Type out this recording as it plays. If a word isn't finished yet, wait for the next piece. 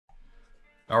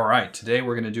All right, today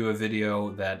we're going to do a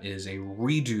video that is a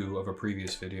redo of a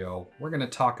previous video. We're going to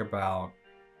talk about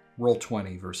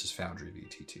Roll20 versus Foundry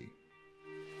VTT.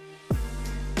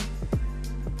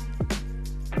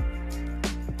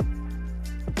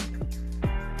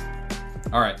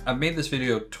 All right, I've made this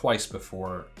video twice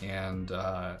before, and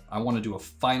I want to do a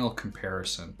final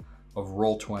comparison of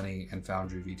Roll20 and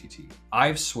Foundry VTT.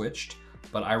 I've switched,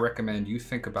 but I recommend you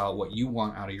think about what you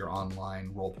want out of your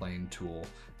online role-playing tool,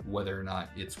 whether or not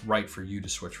it's right for you to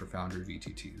switch for Foundry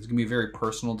VTT. It's gonna be a very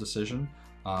personal decision,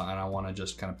 and I wanna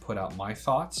just kind of put out my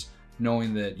thoughts,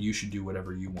 knowing that you should do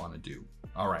whatever you wanna do.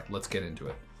 All right, let's get into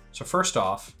it. So first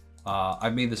off,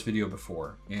 I've made this video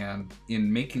before, and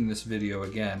in making this video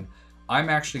again, I'm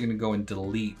actually gonna go and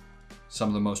delete some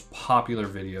of the most popular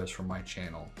videos from my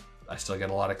channel. I still get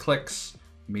a lot of clicks.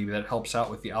 Maybe that helps out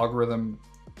with the algorithm.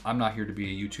 I'm not here to be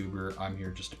a YouTuber. I'm here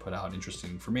just to put out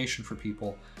interesting information for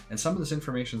people. And some of this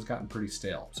information has gotten pretty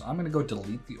stale. So I'm gonna go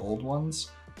delete the old ones,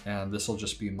 and this will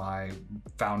just be my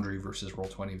Foundry versus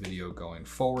Roll20 video going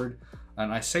forward.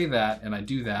 And I say that, and I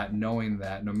do that knowing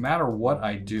that no matter what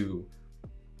I do,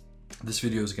 this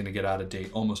video is gonna get out of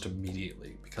date almost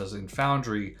immediately, because in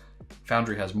Foundry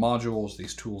has modules,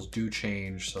 these tools do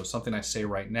change, so something I say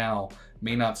right now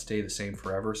may not stay the same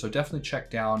forever. So definitely check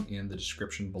down in the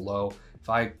description below. If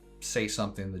I say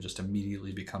something that just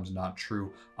immediately becomes not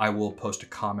true, I will post a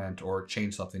comment or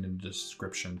change something in the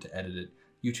description to edit it.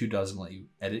 YouTube doesn't let you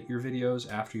edit your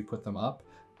videos after you put them up,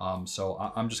 so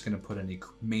I'm just gonna put any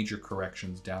major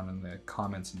corrections down in the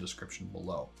comments and description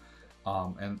below.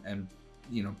 And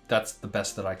you know, that's the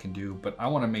best that I can do, but I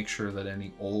wanna make sure that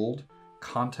any old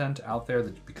content out there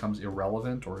that becomes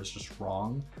irrelevant or is just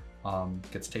wrong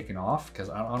gets taken off, because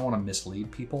I don't want to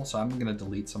mislead people. So I'm going to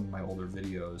delete some of my older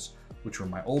videos, which were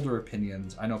my older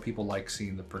opinions. I know people like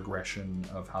seeing the progression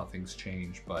of how things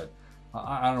change, but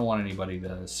I don't want anybody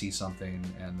to see something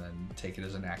and then take it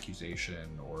as an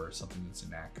accusation or something that's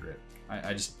inaccurate.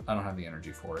 I don't have the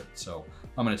energy for it, so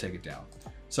I'm going to take it down.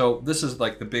 So this is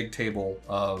like the big table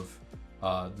of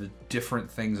the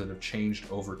different things that have changed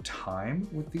over time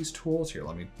with these tools. Here,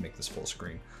 let me make this full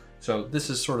screen. So this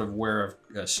is sort of where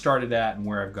I've started at and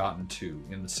where I've gotten to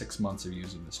in the 6 months of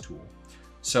using this tool.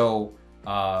 So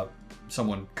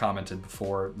someone commented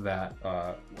before that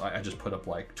I just put up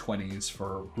like 20s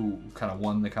for who kind of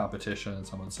won the competition, and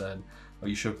someone said, oh,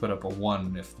 you should put up a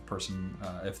 1 if the person,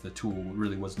 if the tool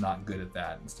really was not good at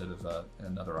that, instead of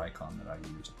another icon that I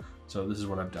used. So this is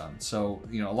what I've done. So,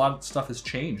 you know, a lot of stuff has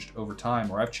changed over time,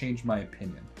 or I've changed my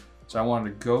opinion. So I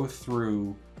wanted to go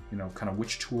through, you know, kind of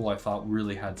which tool I thought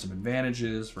really had some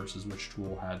advantages versus which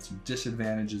tool had some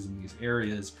disadvantages in these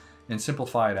areas, and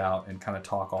simplify it out and kind of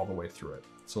talk all the way through it.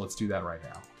 So let's do that right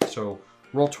now. So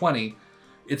Roll20,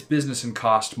 its business and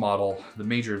cost model, the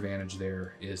major advantage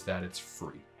there is that it's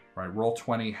free. Right,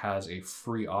 Roll20 has a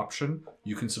free option.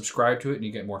 You can subscribe to it and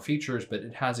you get more features, but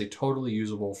it has a totally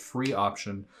usable free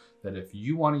option that if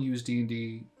you want to use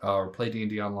D&D or play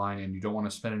D&D online and you don't want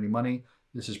to spend any money,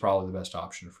 this is probably the best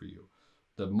option for you.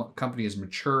 The company is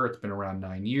mature. It's been around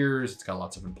 9 years. It's got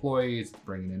lots of employees. It's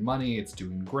bringing in money. It's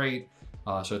doing great.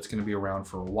 So it's going to be around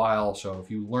for a while. So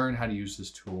if you learn how to use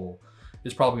this tool,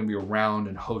 it's probably going to be around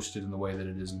and hosted in the way that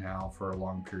it is now for a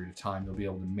long period of time. You'll be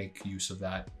able to make use of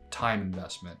that time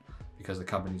investment because the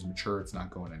company's mature. It's not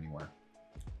going anywhere.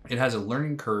 It has a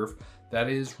learning curve that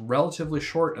is relatively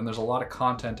short, and there's a lot of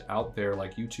content out there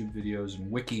like YouTube videos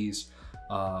and wikis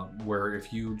where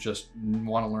if you just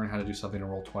want to learn how to do something in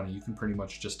Roll20, you can pretty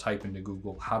much just type into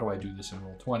Google, how do I do this in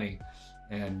Roll20?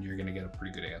 And you're going to get a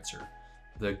pretty good answer.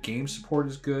 The game support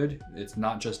is good. It's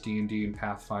not just D&D and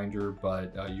Pathfinder,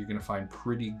 but you're going to find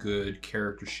pretty good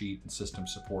character sheet and system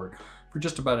support for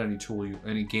just about any tool,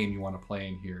 any game you want to play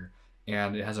in here.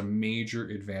 And it has a major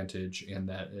advantage in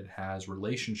that it has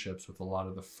relationships with a lot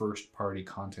of the first-party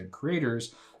content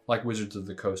creators like Wizards of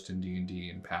the Coast and D&D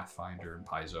and Pathfinder and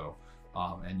Paizo.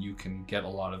 And you can get a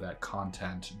lot of that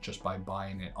content just by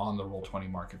buying it on the Roll20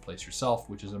 marketplace yourself,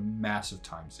 which is a massive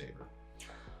time saver.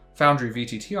 Foundry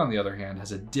VTT, on the other hand,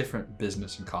 has a different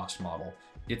business and cost model.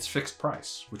 It's fixed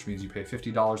price, which means you pay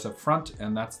 $50 up front,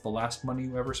 and that's the last money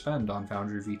you ever spend on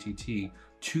Foundry VTT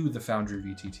to the Foundry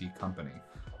VTT company.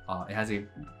 It has a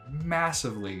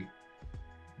massively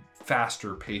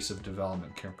faster pace of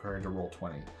development compared to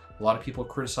Roll20. A lot of people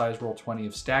criticize Roll20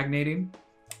 of stagnating.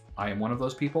 I am one of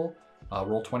those people.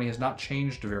 Roll20 has not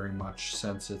changed very much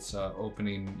since its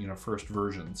opening, you know, first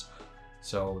versions.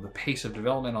 So the pace of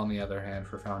development, on the other hand,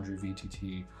 for Foundry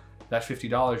VTT, that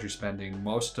 $50 you're spending,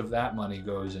 most of that money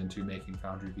goes into making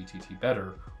Foundry VTT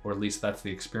better, or at least that's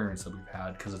the experience that we've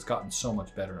had, because it's gotten so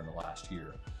much better in the last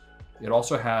year. It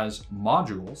also has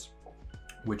modules,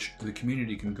 which the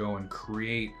community can go and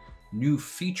create new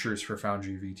features for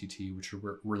Foundry VTT, which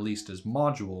are released as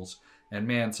modules. And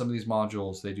man, some of these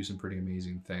modules, they do some pretty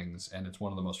amazing things. And it's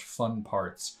one of the most fun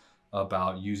parts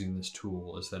about using this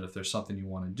tool, is that if there's something you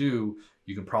want to do,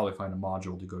 you can probably find a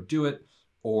module to go do it,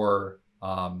 or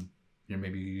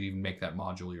maybe you even make that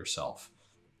module yourself.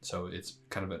 So it's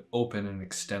kind of an open and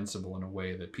extensible in a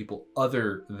way that people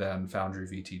other than Foundry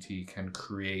VTT can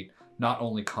create not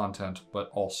only content, but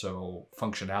also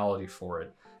functionality for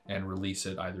it and release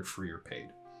it either free or paid.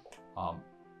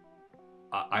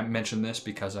 I mention this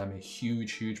because I'm a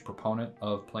huge proponent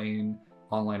of playing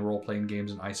online role-playing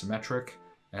games in isometric.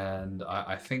 And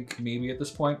I think maybe at this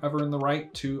point I've earned the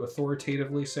right to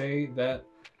authoritatively say that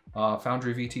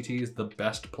Foundry VTT is the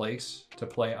best place to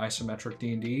play isometric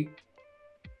D&D.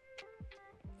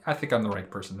 I think I'm the right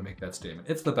person to make that statement.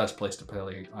 It's the best place to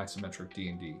play isometric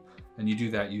D&D. And you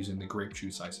do that using the Grape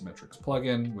Juice Isometrics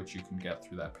plugin, which you can get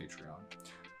through that Patreon.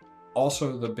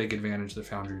 Also, the big advantage that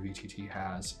Foundry VTT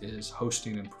has is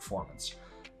hosting and performance.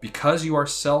 Because you are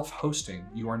self-hosting,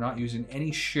 you are not using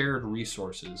any shared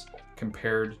resources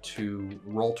compared to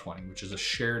Roll20, which is a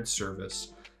shared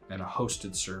service and a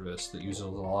hosted service that uses a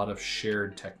lot of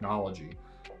shared technology.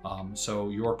 So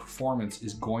your performance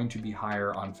is going to be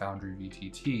higher on Foundry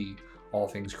VTT, all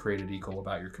things created equal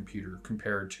about your computer,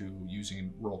 compared to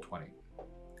using Roll20.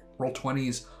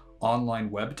 Roll20's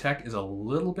online web tech is a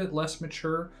little bit less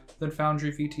mature than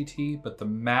Foundry VTT, but the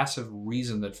massive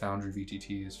reason that Foundry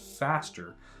VTT is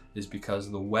faster is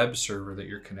because the web server that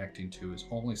you're connecting to is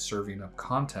only serving up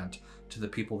content to the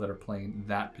people that are playing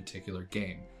that particular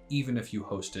game, even if you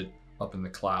host it up in the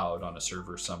cloud on a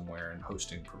server somewhere and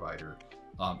hosting provider.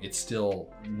 It's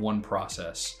still one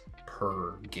process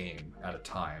per game at a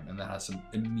time, and that has some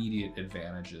immediate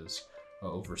advantages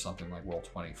over something like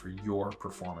Roll20 for your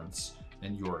performance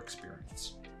and your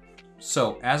experience.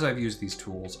 So as I've used these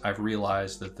tools, I've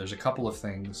realized that there's a couple of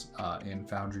things in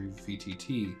Foundry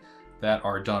VTT that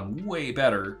are done way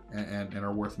better and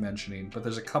are worth mentioning, but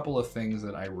there's a couple of things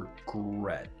that I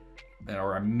regret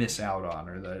or I miss out on,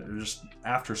 or that are just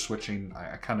after switching,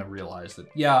 I kind of realized that,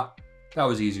 yeah, that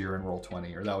was easier in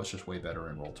Roll20, or that was just way better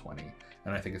in Roll20.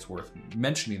 And I think it's worth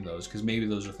mentioning those because maybe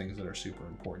those are things that are super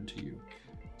important to you.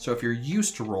 So if you're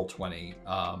used to Roll20,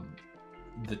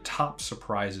 the top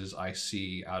surprises I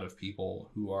see out of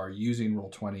people who are using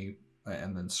Roll20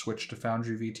 and then switch to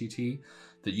Foundry VTT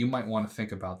that you might want to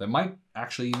think about, that might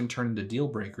actually even turn into deal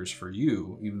breakers for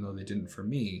you, even though they didn't for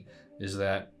me, is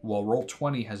that while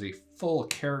Roll20 has a full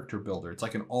character builder, it's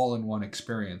like an all-in-one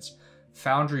experience,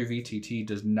 Foundry VTT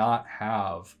does not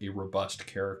have a robust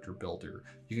character builder.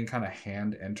 You can kind of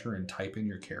hand enter and type in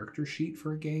your character sheet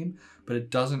for a game, but it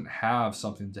doesn't have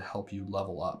something to help you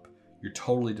level up. You're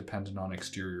totally dependent on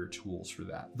exterior tools for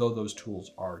that, though those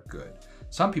tools are good.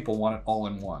 Some people want it all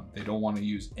in one. They don't want to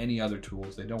use any other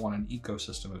tools. They don't want an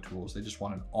ecosystem of tools. They just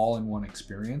want an all-in-one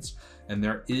experience. And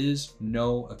there is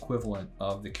no equivalent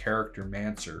of the character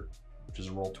Mancer, which is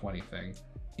a Roll20 thing,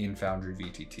 in Foundry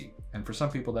VTT. And for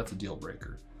some people, that's a deal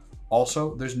breaker.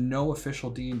 Also, there's no official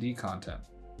D&D content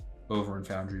over in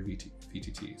Foundry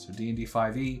VTT. So D&D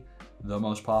 5e, the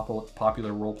most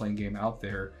popular role-playing game out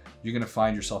there, you're going to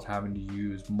find yourself having to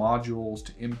use modules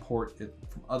to import it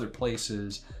from other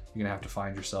places. You're going to have to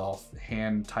find yourself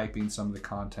hand typing some of the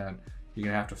content. You're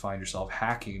going to have to find yourself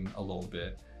hacking a little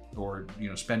bit, or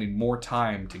spending more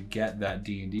time to get that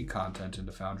D&D content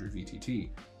into Foundry VTT.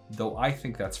 Though I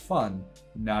think that's fun,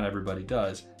 not everybody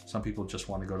does. Some people just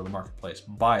want to go to the marketplace,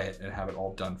 buy it, and have it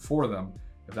all done for them.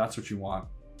 If that's what you want,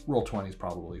 Roll20 is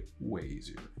probably way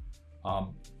easier.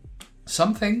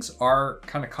 Some things are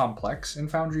kind of complex in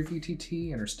Foundry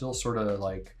VTT and are still sort of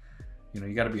like, you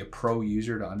got to be a pro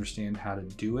user to understand how to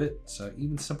do it. So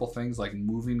even simple things like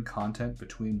moving content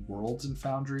between worlds in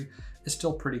Foundry is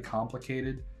still pretty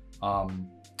complicated.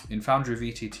 In Foundry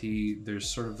VTT, there's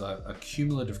sort of a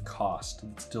cumulative cost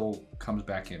that still comes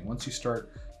back in. Once you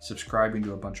start subscribing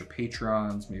to a bunch of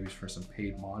Patreons, maybe for some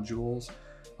paid modules,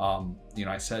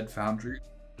 I said Foundry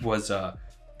was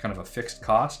kind of a fixed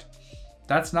cost.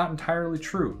 That's not entirely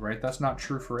true, right? That's not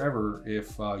true forever.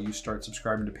 If you start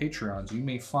subscribing to Patreons, you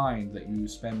may find that you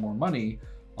spend more money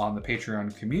on the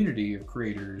Patreon community of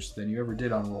creators than you ever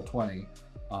did on Roll20.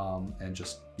 And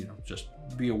just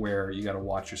be aware, you got to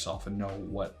watch yourself and know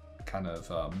what kind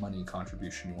of money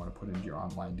contribution you want to put into your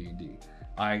online D&D.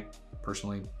 I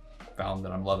personally found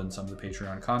that I'm loving some of the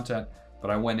Patreon content,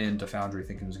 but I went into Foundry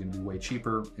thinking it was going to be way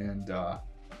cheaper, and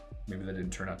maybe that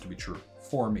didn't turn out to be true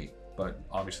for me, but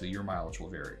obviously your mileage will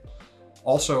vary.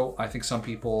 Also, I think some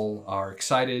people are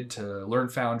excited to learn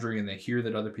Foundry and they hear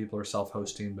that other people are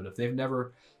self-hosting, but if they've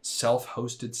never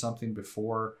self-hosted something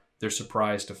before, they're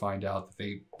surprised to find out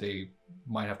that they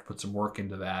might have to put some work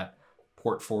into that.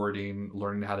 Port forwarding,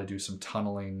 learning how to do some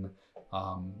tunneling.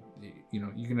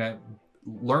 You can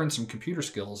learn some computer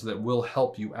skills that will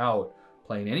help you out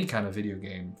playing any kind of video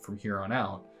game from here on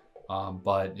out.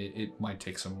 But it might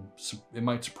take it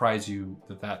might surprise you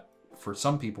that for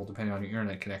some people, depending on your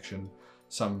internet connection,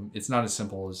 it's not as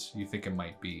simple as you think it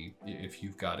might be if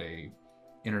you've got a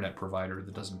internet provider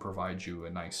that doesn't provide you a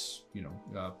nice,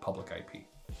 public IP.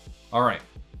 All right.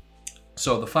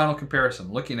 So the final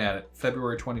comparison, looking at it,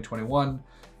 February 2021,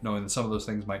 knowing that some of those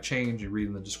things might change, you read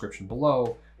in the description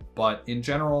below. But in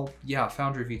general, yeah,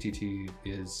 Foundry VTT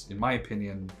is, in my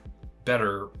opinion,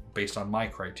 better based on my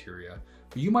criteria.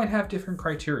 But you might have different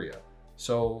criteria.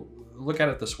 So look at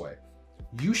it this way.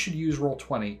 You should use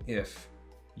Roll20 if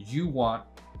you want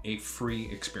a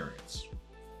free experience.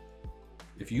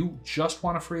 If you just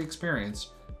want a free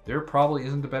experience, there probably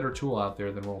isn't a better tool out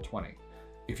there than Roll20.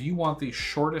 If you want the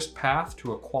shortest path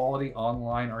to a quality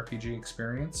online RPG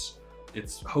experience,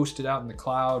 it's hosted out in the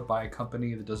cloud by a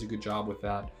company that does a good job with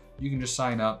that. You can just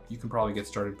sign up. You can probably get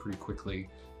started pretty quickly.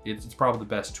 It's probably the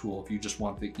best tool if you just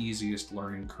want the easiest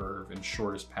learning curve and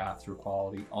shortest path to a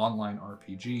quality online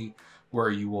RPG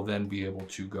where you will then be able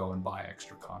to go and buy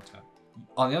extra content.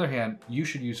 On the other hand, you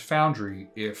should use Foundry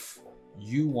if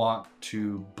you want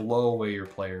to blow away your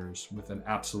players with an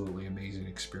absolutely amazing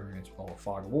experience with all the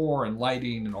fog of war and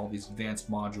lighting and all these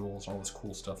advanced modules, all this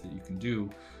cool stuff that you can do.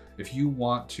 If you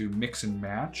want to mix and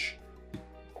match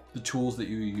the tools that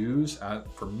you use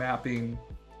for mapping,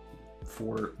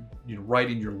 for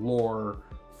writing your lore,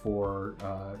 for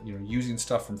using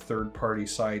stuff from third-party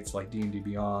sites like D&D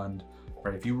Beyond,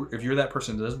 right? If you're that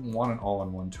person that doesn't want an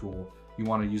all-in-one tool, you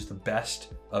want to use the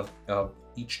best of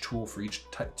each tool for each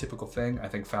typical thing, I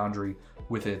think Foundry,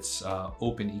 with its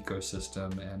open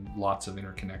ecosystem and lots of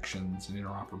interconnections and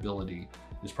interoperability,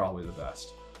 is probably the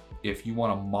best. If you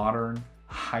want a modern,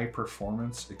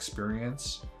 high-performance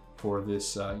experience for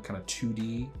this kind of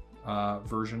 2D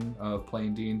version of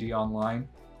playing D&D online,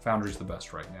 Foundry's the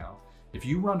best right now. If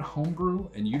you run homebrew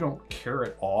and you don't care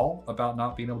at all about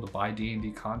not being able to buy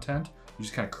D&D content, you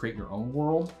just kind of create your own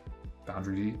world,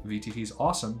 Foundry VTT is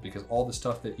awesome because all the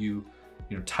stuff that you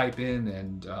type in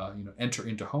and enter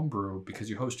into homebrew, because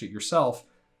you host it yourself,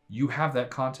 you have that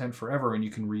content forever and you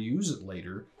can reuse it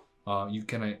later. You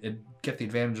can get the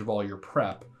advantage of all your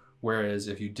prep. Whereas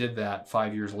if you did that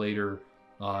 5 years later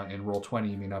in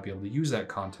Roll20, you may not be able to use that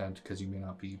content because you may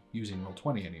not be using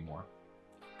Roll20 anymore.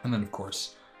 And then of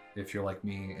course, if you're like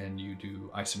me and you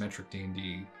do isometric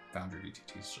D&D, Foundry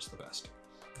VTT is just the best.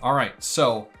 All right,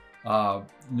 so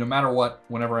no matter what,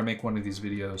 whenever I make one of these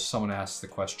videos, someone asks the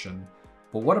question,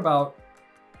 but what about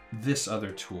this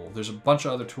other tool? There's a bunch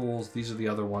of other tools. These are the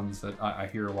other ones that I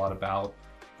hear a lot about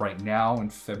right now in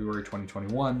February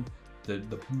 2021. The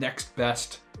next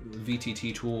best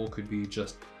VTT tool could be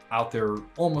just out there,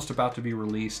 almost about to be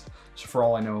released. So for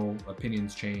all I know,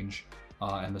 opinions change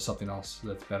and there's something else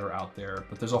that's better out there.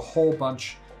 But there's a whole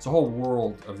bunch, it's a whole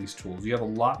world of these tools. You have a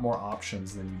lot more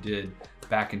options than you did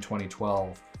back in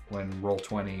 2012 when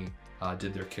Roll20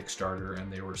 did their Kickstarter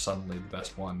and they were suddenly the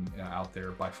best one out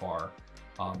there by far.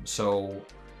 So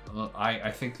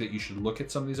I think that you should look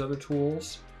at some of these other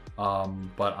tools,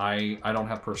 but I don't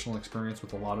have personal experience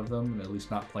with a lot of them, at least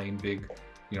not playing big,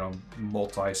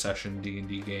 multi-session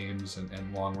D&D games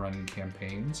and long-running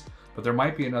campaigns. But there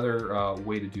might be another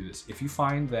way to do this. If you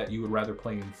find that you would rather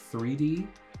play in 3D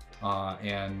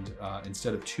and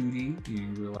instead of 2D, you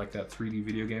really like that 3D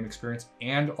video game experience,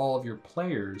 and all of your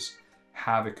players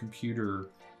have a computer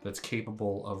that's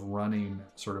capable of running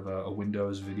sort of a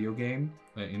Windows video game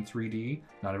in 3D.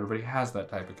 Not everybody has that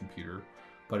type of computer,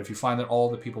 but if you find that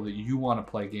all the people that you want to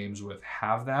play games with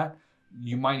have that,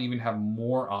 you might even have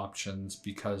more options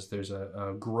because there's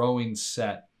a growing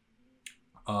set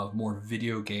of more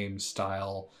video game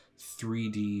style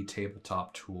 3D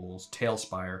tabletop tools.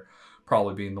 Tailspire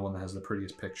probably being the one that has the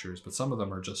prettiest pictures, but some of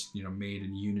them are just made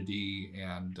in Unity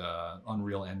and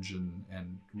Unreal Engine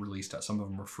and released out. Some of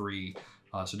them are free,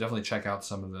 so definitely check out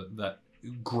some of that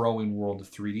growing world of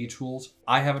 3D tools.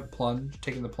 I haven't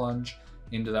taken the plunge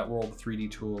into that world of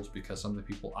 3D tools because some of the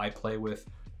people I play with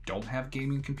don't have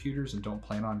gaming computers and don't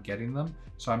plan on getting them,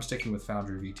 so I'm sticking with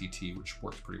Foundry VTT, which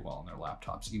works pretty well on their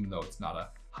laptops, even though it's not a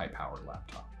high-powered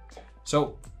laptop.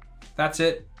 So that's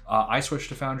it. I switched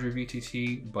to Foundry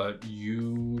VTT, but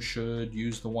you should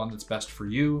use the one that's best for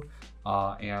you.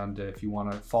 And if you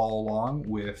want to follow along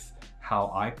with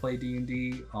how I play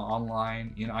D&D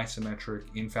online in isometric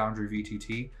in Foundry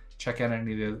VTT, check out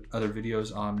any of the other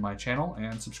videos on my channel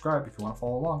and subscribe if you want to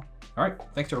follow along. All right,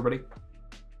 thanks everybody.